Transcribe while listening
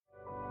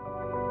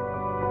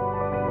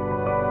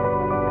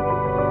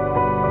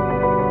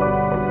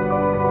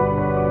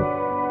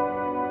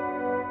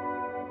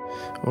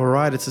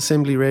right, it's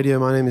Assembly Radio.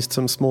 My name is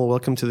Tim Small.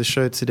 Welcome to the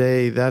show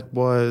today. That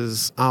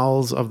was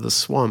Owls of the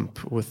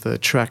Swamp with a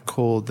track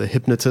called The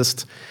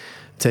Hypnotist,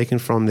 taken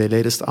from their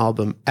latest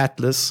album,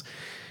 Atlas.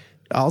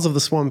 Owls of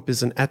the Swamp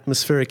is an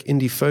atmospheric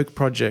indie folk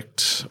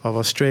project of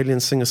Australian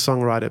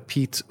singer-songwriter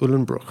Pete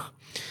Uhlenbruch.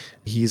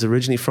 He's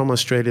originally from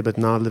Australia but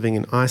now living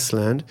in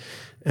Iceland,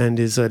 and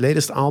his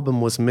latest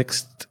album was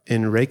mixed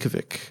in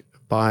Reykjavik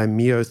by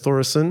Mio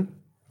Thoresen,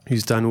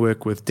 who's done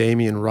work with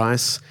Damien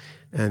Rice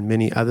and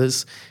many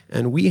others.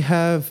 And we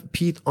have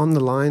Pete on the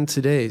line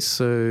today.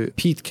 So,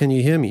 Pete, can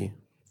you hear me?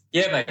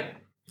 Yeah, mate.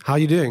 How are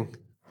you doing?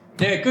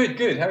 Yeah,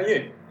 good. How are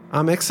you?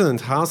 I'm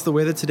excellent. How's the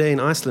weather today in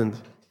Iceland?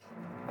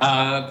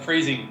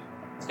 Freezing.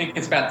 I think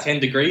it's about 10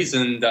 degrees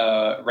and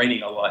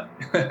raining a lot.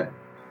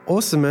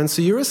 Awesome, man.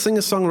 So you're a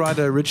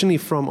singer-songwriter originally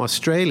from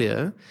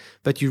Australia,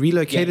 but you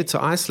relocated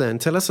to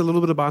Iceland. Tell us a little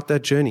bit about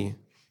that journey.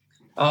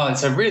 Oh,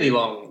 it's a really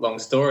long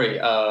story.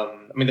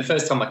 The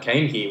first time I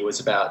came here was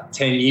about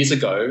 10 years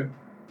ago.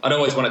 I'd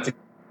always wanted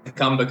to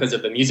come because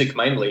of the music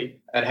mainly,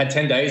 and had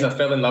 10 days. I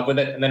fell in love with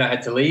it, and then I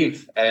had to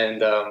leave.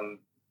 And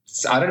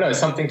I don't know,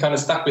 something kind of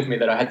stuck with me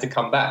that I had to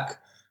come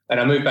back. And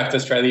I moved back to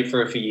Australia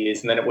for a few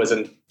years, and then it was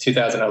in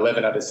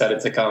 2011 I decided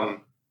to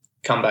come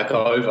back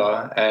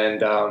over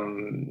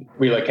and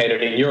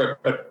relocated in Europe.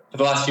 But for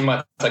the last few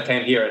months I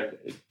came here, and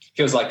it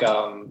feels like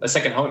a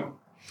second home.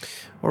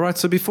 All right,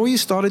 so before you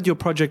started your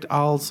project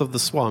Owls of the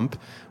Swamp,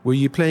 were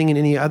you playing in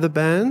any other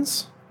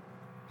bands?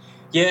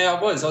 Yeah,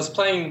 I was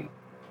playing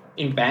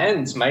in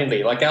bands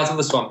mainly. Like Owls of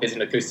the Swamp is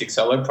an acoustic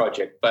solo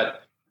project,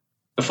 but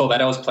before that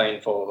I was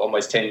playing for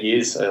almost 10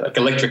 years, like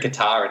electric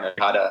guitar in a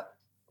harder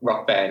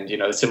rock band,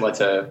 similar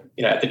to,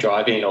 at the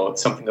drive-in or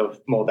something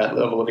of more that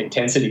level of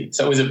intensity.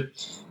 So it was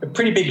a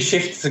pretty big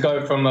shift to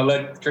go from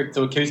electric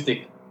to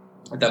acoustic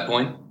at that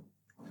point.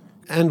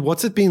 And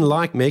what's it been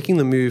like making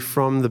the move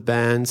from the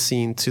band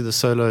scene to the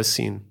solo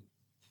scene?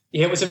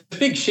 Yeah, it was a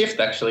big shift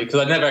actually,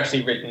 because I'd never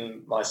actually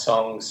written my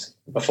songs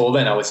before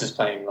then. I was just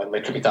playing like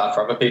electric guitar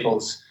for other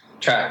people's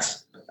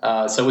tracks.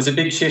 So it was a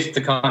big shift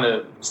to kind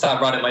of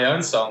start writing my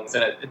own songs,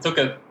 and it took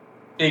a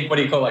big,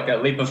 like a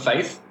leap of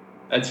faith.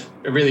 It's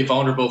a really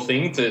vulnerable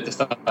thing to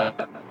start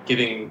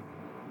giving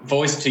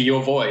voice to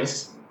your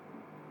voice.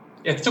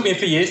 It took me a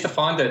few years to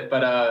find it,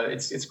 but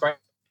it's great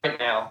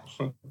now.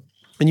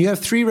 And you have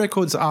 3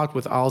 records out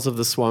with Owls of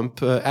the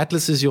Swamp.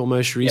 Atlas is your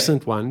most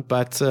recent one,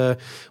 but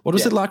what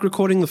was it like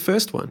recording the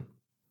first one?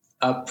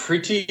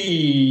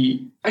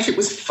 Actually, it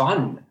was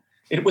fun.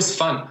 It was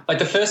fun. Like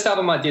the first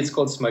album I did is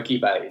called Smoky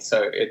Bay.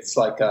 So it's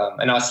like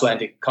an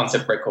Icelandic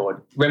concept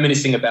record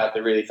reminiscing about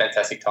the really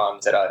fantastic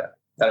times that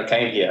I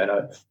came here. And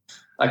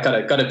I kind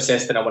of got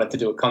obsessed and I wanted to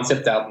do a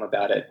concept album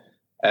about it.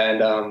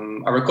 And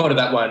I recorded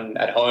that one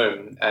at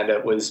home, and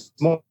it was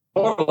more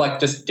like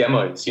just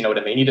demos, you know what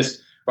I mean? You're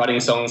just writing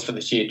songs for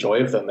the sheer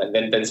joy of them. And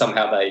then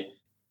somehow they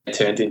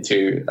turned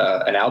into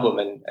an album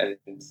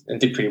and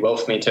did pretty well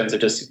for me in terms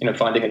of just,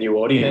 finding a new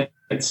audience.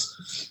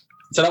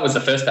 So that was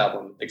the first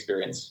album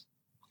experience.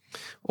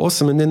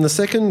 Awesome. And then the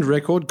second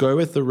record, Go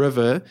With the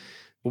River,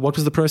 what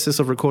was the process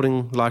of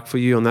recording like for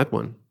you on that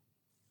one?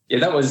 Yeah,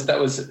 that was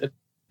a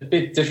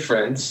bit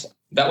different.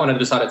 That one I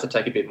decided to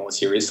take a bit more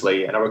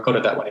seriously, and I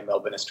recorded that one in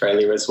Melbourne,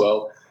 Australia as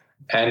well.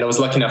 And I was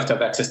lucky enough to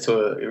have access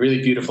to a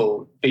really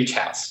beautiful beach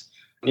house,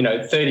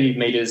 30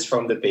 meters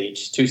from the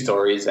beach, 2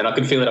 stories, and I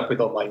could fill it up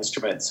with all my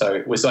instruments. So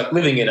it was like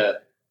living in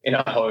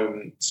a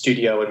home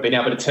studio and being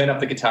able to turn up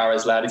the guitar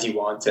as loud as you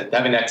want and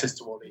having access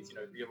to all these,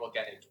 real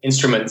organic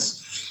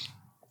instruments.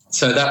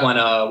 So that one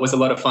was a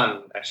lot of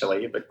fun,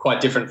 actually, but quite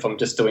different from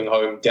just doing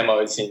home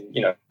demos in,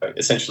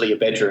 essentially a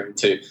bedroom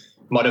to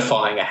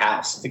modifying a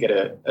house to get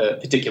a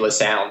particular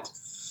sound.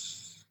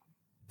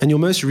 And your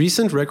most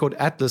recent record,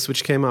 Atlas,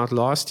 which came out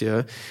last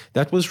year,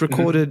 that was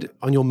recorded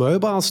on your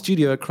mobile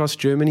studio across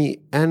Germany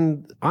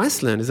and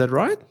Iceland. Is that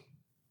right?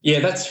 Yeah,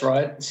 that's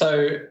right.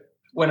 So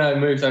when I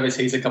moved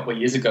overseas a couple of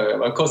years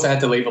ago, of course, I had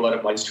to leave a lot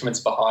of my instruments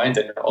behind,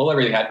 and all I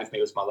really had with me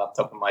was my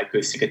laptop and my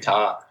acoustic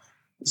guitar.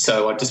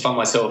 So I just found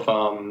myself,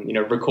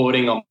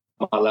 recording on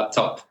my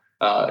laptop,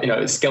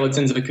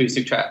 skeletons of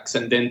acoustic tracks,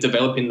 and then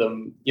developing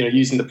them,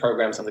 using the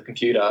programs on the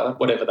computer,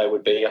 whatever they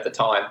would be at the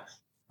time,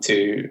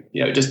 to,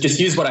 just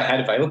use what I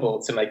had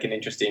available to make an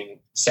interesting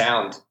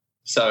sound.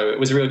 So it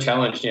was a real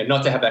challenge,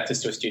 not to have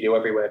access to a studio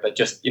everywhere, but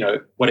just,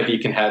 whatever you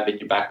can have in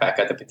your backpack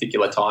at the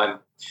particular time,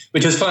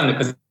 which was fun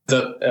because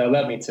it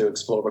allowed me to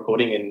explore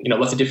recording in,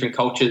 lots of different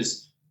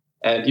cultures.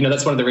 And,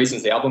 that's one of the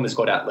reasons the album is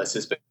called Atlas,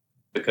 is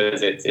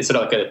because it's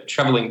sort of like a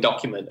traveling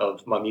document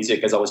of my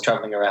music as I was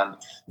traveling around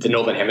the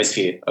Northern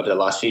Hemisphere over the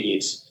last few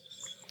years.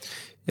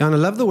 Yeah, and I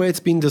love the way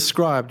it's been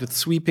described with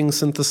sweeping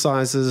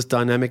synthesizers,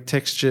 dynamic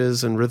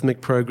textures, and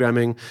rhythmic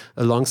programming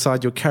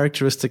alongside your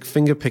characteristic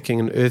fingerpicking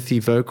and earthy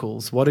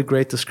vocals. What a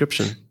great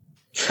description.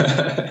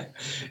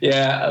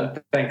 Yeah,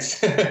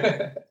 thanks.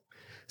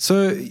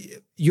 So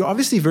you're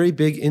obviously very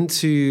big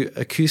into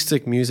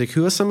acoustic music.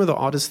 Who are some of the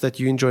artists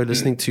that you enjoy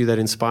listening to that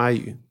inspire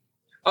you?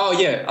 Oh,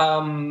 yeah.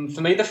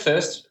 For me, the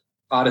first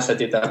artist that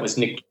did that was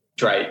Nick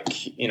Drake.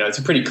 It's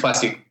a pretty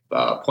classic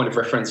point of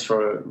reference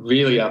for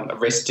really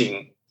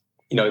arresting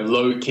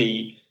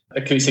low-key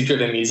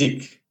acoustic-driven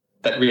music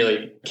that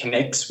really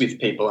connects with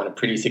people on a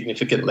pretty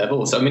significant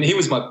level. So, I mean, he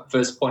was my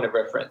first point of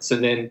reference.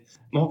 And then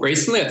more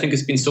recently, I think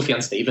it's been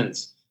Sufjan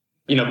Stevens.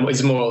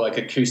 It's more like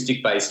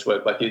acoustic-based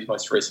work, like his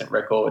most recent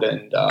record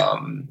and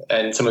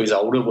some of his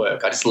older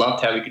work. I just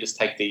loved how he could just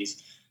take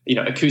these,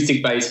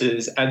 acoustic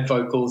basses, add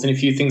vocals and a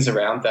few things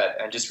around that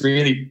and just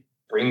really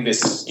bring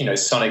this,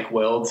 sonic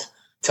world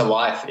to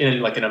life in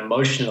like an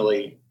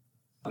emotionally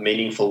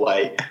meaningful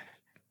way.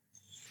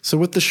 So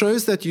with the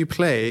shows that you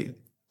play,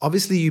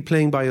 obviously you're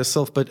playing by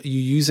yourself, but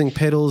you're using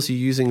pedals, you're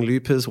using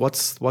loopers.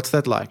 What's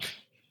that like?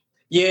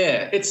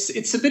 Yeah,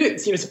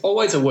 it's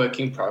always a work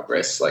in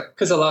progress. Like,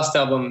 because the last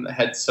album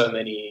had so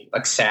many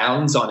like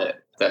sounds on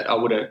it that I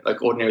wouldn't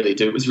like ordinarily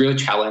do. It was a real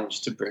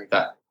challenge to bring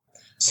that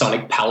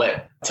sonic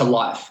palette to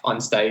life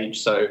on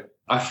stage. So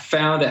I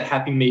found a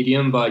happy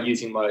medium by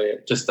using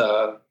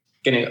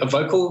getting a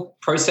vocal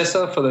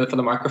processor for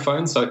the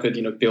microphone, so I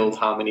could build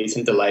harmonies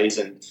and delays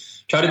and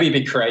try to be a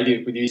bit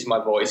creative with using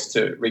my voice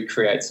to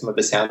recreate some of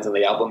the sounds on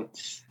the album.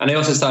 And I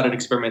also started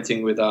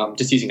experimenting with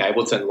just using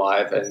Ableton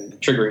Live and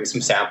triggering some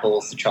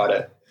samples to try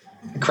to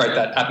create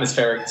that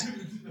atmospheric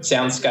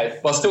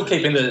soundscape while still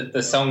keeping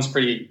the songs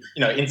pretty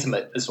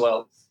intimate as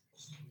well.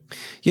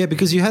 Yeah,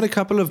 because you had a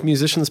couple of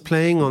musicians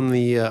playing on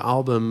the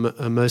album,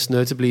 most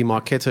notably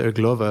Marketa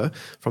Uglova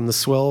from the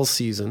Swell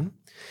season.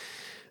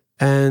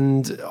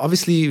 And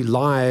obviously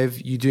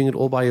live, you're doing it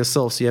all by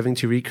yourself, so you're having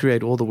to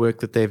recreate all the work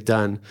that they've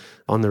done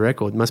on the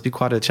record. It must be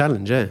quite a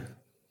challenge, eh?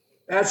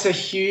 That's a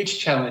huge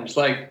challenge,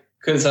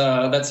 because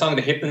that song,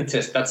 The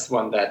Hypnotist, that's the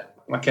one that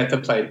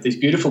Marketa played these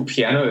beautiful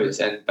pianos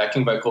and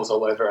backing vocals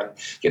all over. And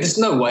there's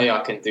no way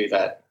I can do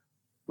that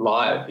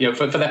live.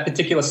 For that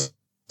particular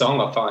song,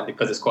 I find,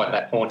 because it's quite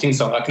that haunting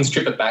song, I can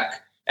strip it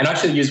back and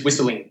actually use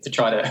whistling to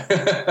try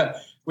to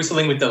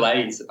whistling with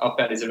delays. I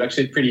found is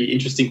actually a pretty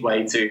interesting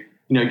way to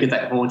get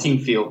that haunting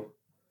feel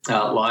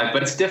live.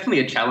 But it's definitely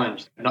a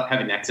challenge not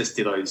having access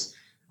to those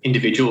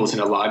individuals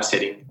in a live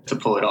setting to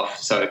pull it off.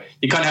 So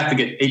you kind of have to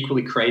get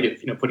equally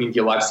creative, putting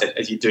your live set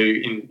as you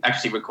do in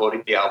actually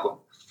recording the album.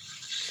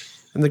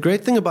 And the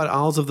great thing about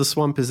Owls of the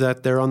Swamp is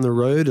that they're on the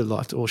road a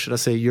lot, or should I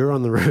say you're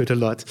on the road a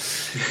lot.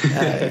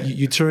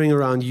 You're touring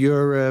around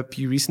Europe.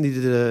 You recently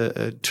did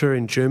a tour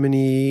in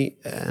Germany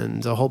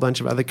and a whole bunch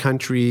of other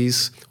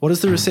countries. What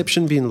has the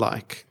reception been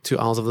like to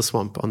Owls of the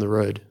Swamp on the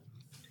road?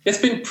 It's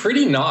been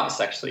pretty nice,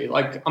 actually.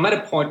 Like, I'm at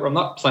a point where I'm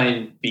not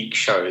playing big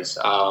shows.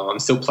 I'm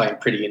still playing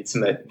pretty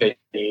intimate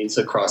venues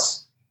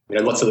across,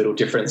 lots of little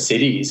different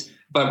cities.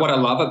 But what I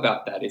love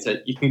about that is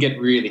that you can get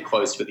really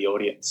close with the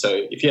audience.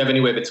 So if you have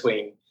anywhere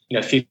between,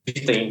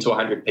 15 to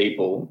 100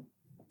 people,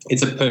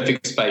 it's a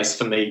perfect space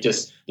for me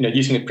just,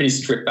 using a pretty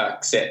stripped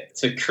back set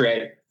to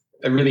create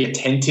a really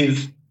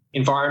attentive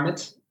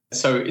environment.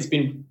 So it's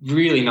been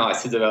really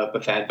nice to develop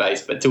a fan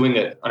base, but doing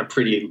it on a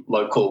pretty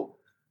local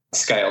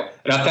scale.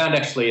 And I found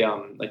actually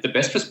the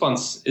best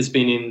response has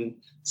been in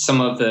some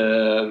of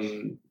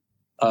the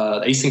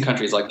eastern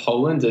countries like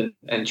Poland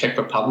and Czech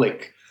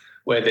Republic,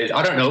 where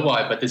I don't know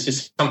why, but there's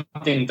just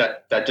something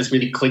that just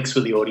really clicks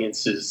with the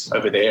audiences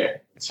over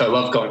there. So I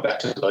love going back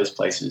to those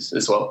places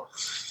as well.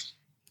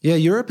 Yeah,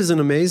 Europe is an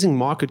amazing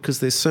market because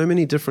there's so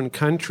many different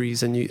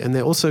countries and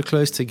they're all so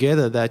close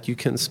together that you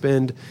can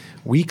spend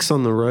weeks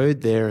on the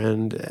road there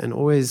and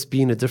always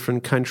be in a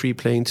different country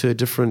playing to a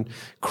different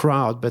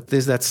crowd. But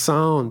there's that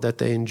sound that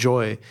they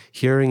enjoy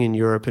hearing in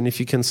Europe. And if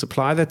you can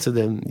supply that to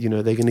them,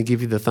 they're going to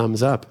give you the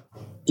thumbs up.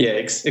 Yeah,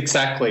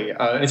 exactly.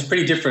 It's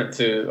pretty different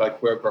to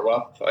like where I grew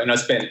up. And I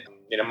spent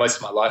most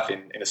of my life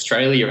in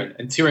Australia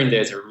and touring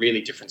there is a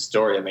really different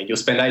story. I mean, you'll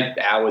spend 8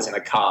 hours in a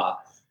car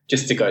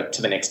just to go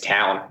to the next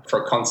town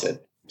for a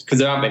concert because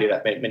there aren't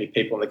many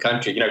people in the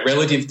country.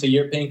 Relative to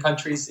European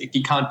countries,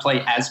 you can't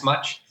play as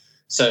much.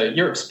 So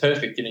Europe's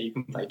perfect. You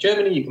can play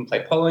Germany, you can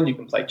play Poland, you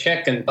can play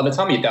Czech, and by the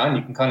time you're done,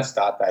 you can kind of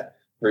start that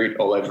route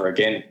all over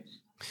again.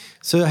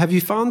 So have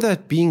you found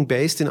that being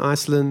based in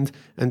Iceland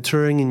and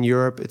touring in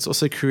Europe, it's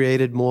also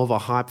created more of a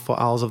hype for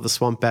Owls of the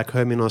Swamp back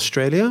home in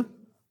Australia?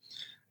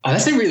 Oh,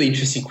 that's a really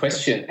interesting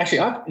question. Actually,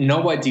 I have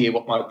no idea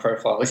what my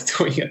profile is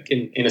doing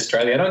in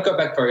Australia. I don't go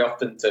back very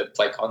often to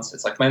play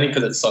concerts, mainly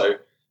because it's so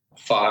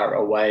far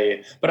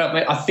away. But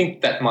I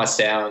think that my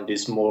sound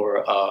is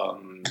more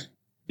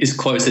is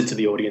closer to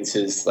the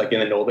audiences,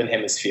 in the Northern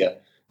Hemisphere.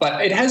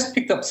 But it has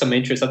picked up some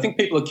interest. I think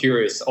people are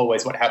curious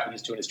always what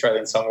happens to an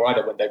Australian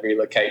songwriter when they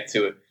relocate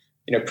to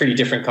a pretty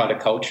different kind of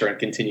culture and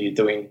continue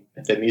doing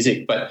their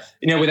music. But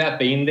without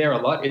being there a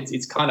lot,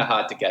 it's kind of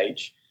hard to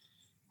gauge.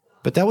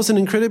 But that was an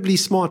incredibly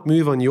smart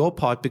move on your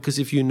part because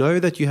if you know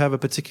that you have a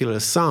particular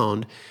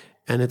sound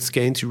and it's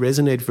going to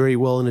resonate very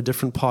well in a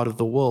different part of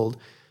the world,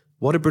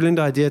 what a brilliant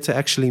idea to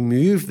actually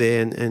move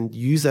there and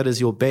use that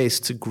as your base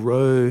to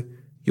grow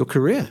your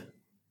career.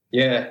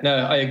 Yeah, no,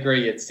 I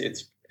agree. It's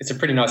a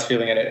pretty nice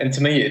feeling. And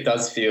to me, it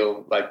does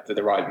feel like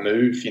the right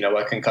move.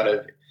 I can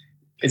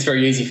it's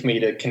very easy for me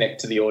to connect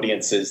to the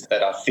audiences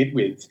that I fit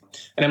with.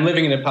 And I'm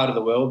living in a part of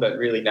the world that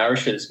really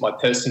nourishes my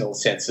personal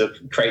sense of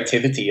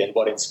creativity and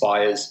what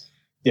inspires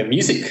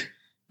music.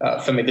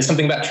 for me. There's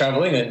something about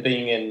traveling and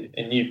being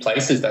in new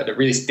places that it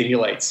really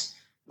stimulates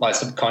my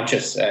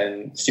subconscious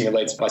and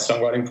stimulates my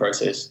songwriting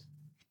process.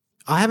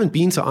 I haven't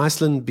been to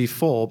Iceland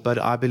before, but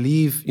I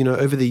believe,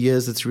 over the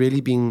years, it's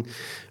really been,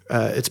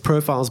 its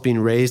profile's been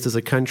raised as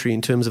a country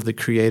in terms of the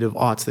creative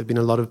arts. There've been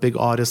a lot of big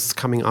artists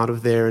coming out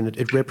of there, and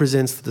it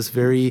represents this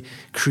very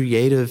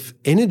creative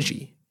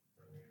energy.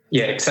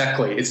 Yeah,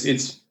 exactly.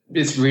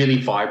 It's really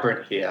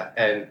vibrant here.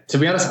 And to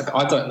be honest,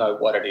 I don't know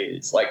what it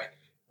is.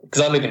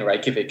 Because I live in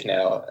Reykjavik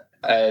now,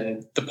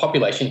 and the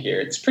population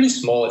here, it's pretty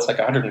small. It's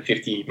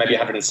 150, maybe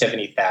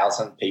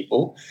 170,000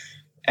 people.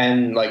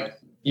 And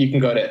you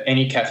can go to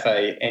any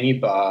cafe, any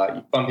bar,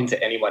 you bump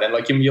into anyone,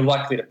 and you're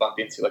likely to bump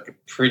into a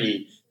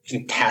pretty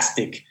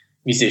fantastic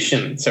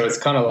musician. So it's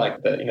kind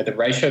of the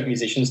ratio of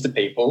musicians to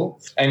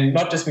people, and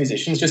not just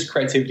musicians, just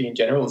creativity in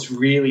general, is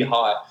really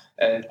high.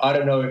 And I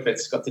don't know if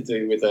it's got to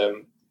do with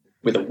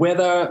the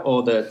weather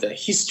or the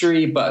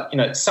history, but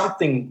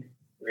something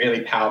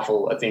really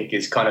powerful, I think,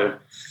 is kind of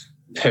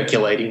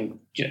percolating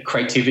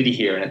creativity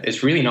here, and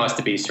it's really nice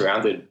to be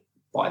surrounded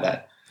by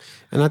that.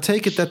 And I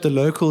take it that the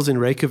locals in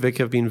Reykjavik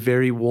have been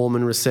very warm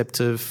and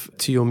receptive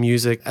to your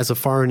music as a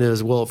foreigner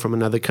as well from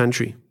another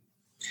country.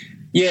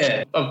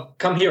 Yeah, I've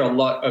come here a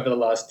lot over the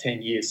last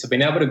 10 years. So I've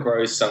been able to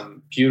grow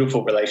some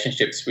beautiful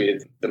relationships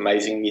with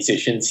amazing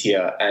musicians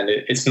here. And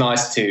it's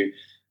nice to,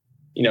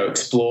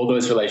 explore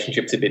those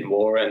relationships a bit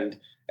more. And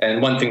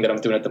one thing that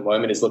I'm doing at the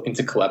moment is looking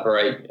to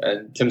collaborate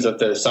in terms of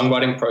the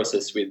songwriting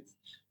process with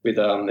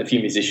a few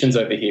musicians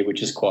over here,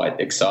 which is quite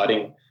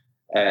exciting.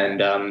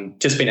 And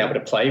just being able to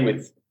play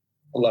with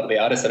a lot of the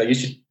artists that I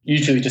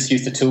usually just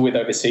used to tour with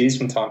overseas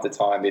from time to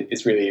time, it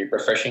is really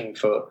refreshing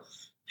for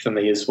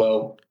me as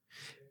well.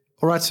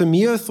 All right, so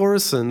Mio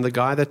Thorisson, the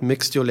guy that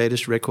mixed your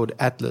latest record,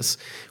 Atlas,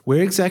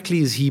 where exactly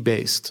is he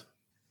based?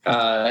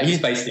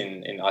 He's based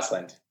in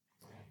Iceland.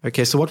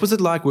 Okay, so what was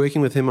it like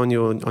working with him on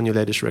your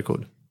latest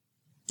record?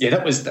 Yeah,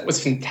 that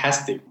was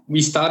fantastic.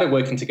 We started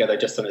working together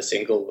just on a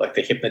single,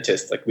 The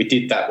Hypnotist. We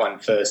did that one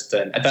first,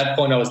 and at that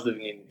point I was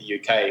living in the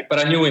UK, but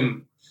I knew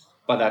him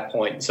by that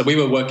point. So we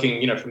were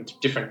working, from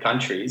different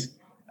countries,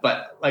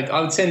 but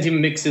I would send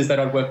him mixes that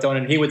I'd worked on,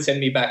 and he would send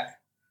me back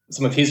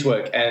some of his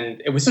work,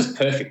 and it was just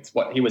perfect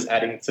what he was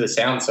adding to the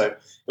sound. So it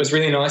was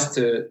really nice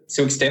to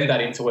extend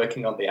that into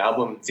working on the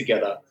album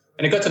together.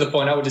 And it got to the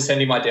point I would just send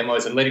him my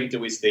demos and let him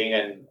do his thing,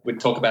 and we'd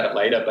talk about it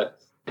later. But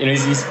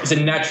he's a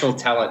natural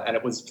talent, and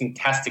it was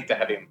fantastic to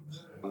have him,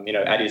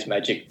 add his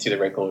magic to the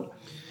record.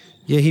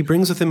 Yeah, he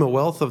brings with him a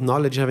wealth of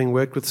knowledge, having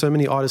worked with so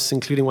many artists,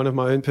 including one of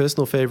my own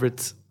personal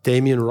favorites,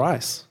 Damien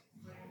Rice.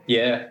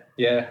 Yeah.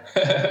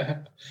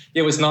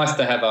 It was nice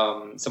to have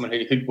someone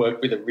who'd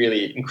worked with a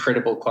really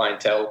incredible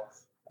clientele,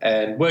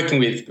 and working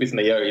with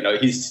Mio,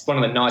 he's one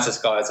of the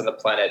nicest guys on the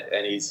planet,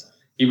 and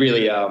he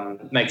really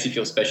makes you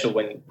feel special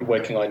when you're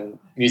working on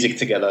music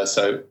together.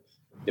 So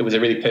it was a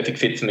really perfect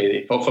fit for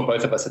me, for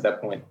both of us at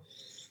that point.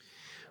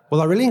 Well,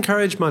 I really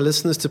encourage my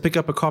listeners to pick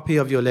up a copy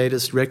of your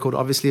latest record.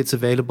 Obviously, it's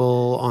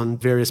available on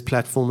various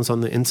platforms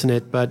on the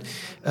internet, but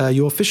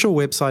your official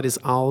website is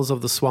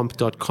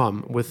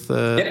owlsoftheswamp.com with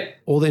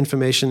all the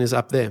information is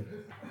up there.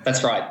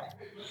 That's right.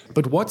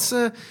 But what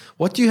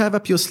do you have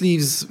up your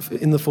sleeves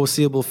in the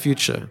foreseeable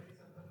future?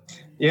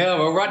 Yeah,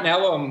 well, right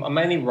now I'm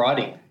mainly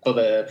writing for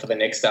the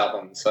next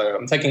album. So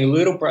I'm taking a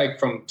little break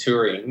from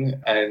touring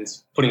and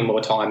putting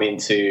more time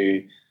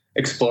into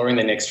exploring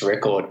the next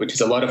record, which is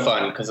a lot of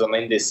fun because I'm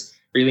in this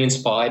really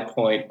inspired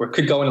point where it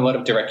could go in a lot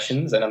of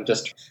directions, and I'm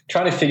just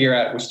trying to figure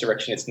out which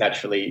direction it's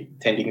naturally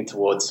tending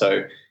towards.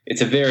 So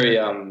it's a very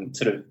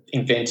sort of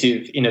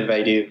inventive,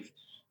 innovative,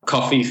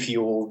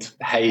 coffee-fueled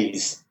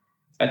haze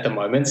at the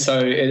moment.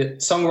 So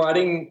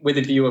songwriting with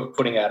a view of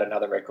putting out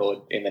another record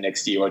in the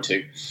next year or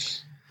two.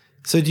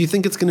 So do you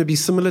think it's going to be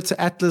similar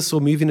to Atlas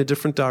or move in a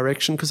different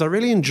direction? Because I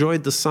really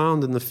enjoyed the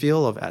sound and the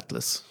feel of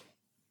Atlas.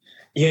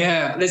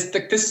 Yeah,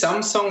 there's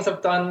some songs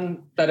I've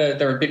done that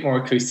they're a bit more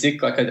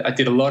acoustic. I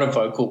did a lot of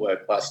vocal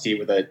work last year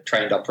with a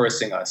trained opera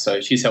singer, so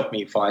she's helped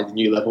me find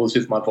new levels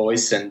with my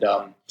voice and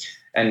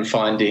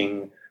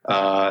finding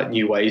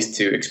new ways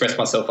to express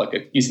myself,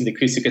 using the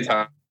acoustic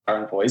guitar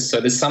and voice.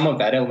 So there's some of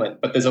that element,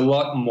 but there's a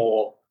lot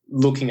more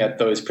looking at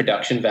those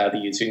production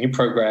values in your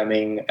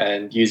programming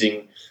and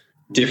using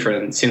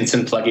different synths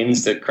and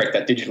plugins to create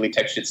that digitally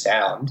textured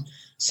sound.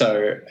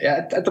 So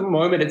at the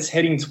moment, it's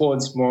heading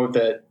towards more of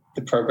the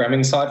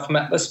programming side from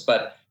Atlas,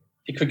 but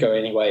it could go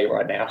any way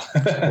right now.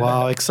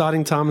 Wow,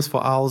 exciting times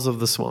for Owls of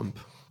the Swamp.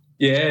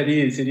 Yeah, it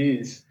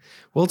is.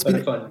 Well,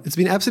 it's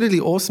been absolutely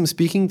awesome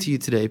speaking to you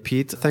today,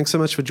 Pete. Thanks so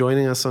much for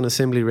joining us on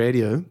Assembly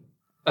Radio.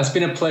 It's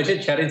been a pleasure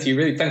chatting to you.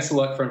 Really, thanks a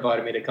lot for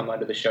inviting me to come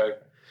onto the show.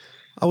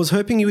 I was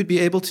hoping you would be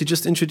able to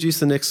just introduce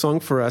the next song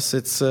for us.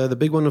 It's the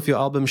big one of your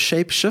album,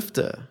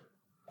 Shapeshifter.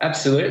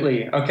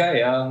 Absolutely.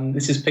 Okay,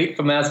 this is Pete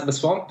from Owls of the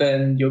Swamp,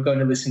 and you're going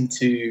to listen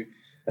to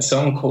a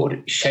song called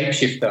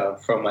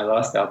Shapeshifter from my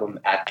last album,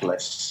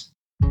 Atlas.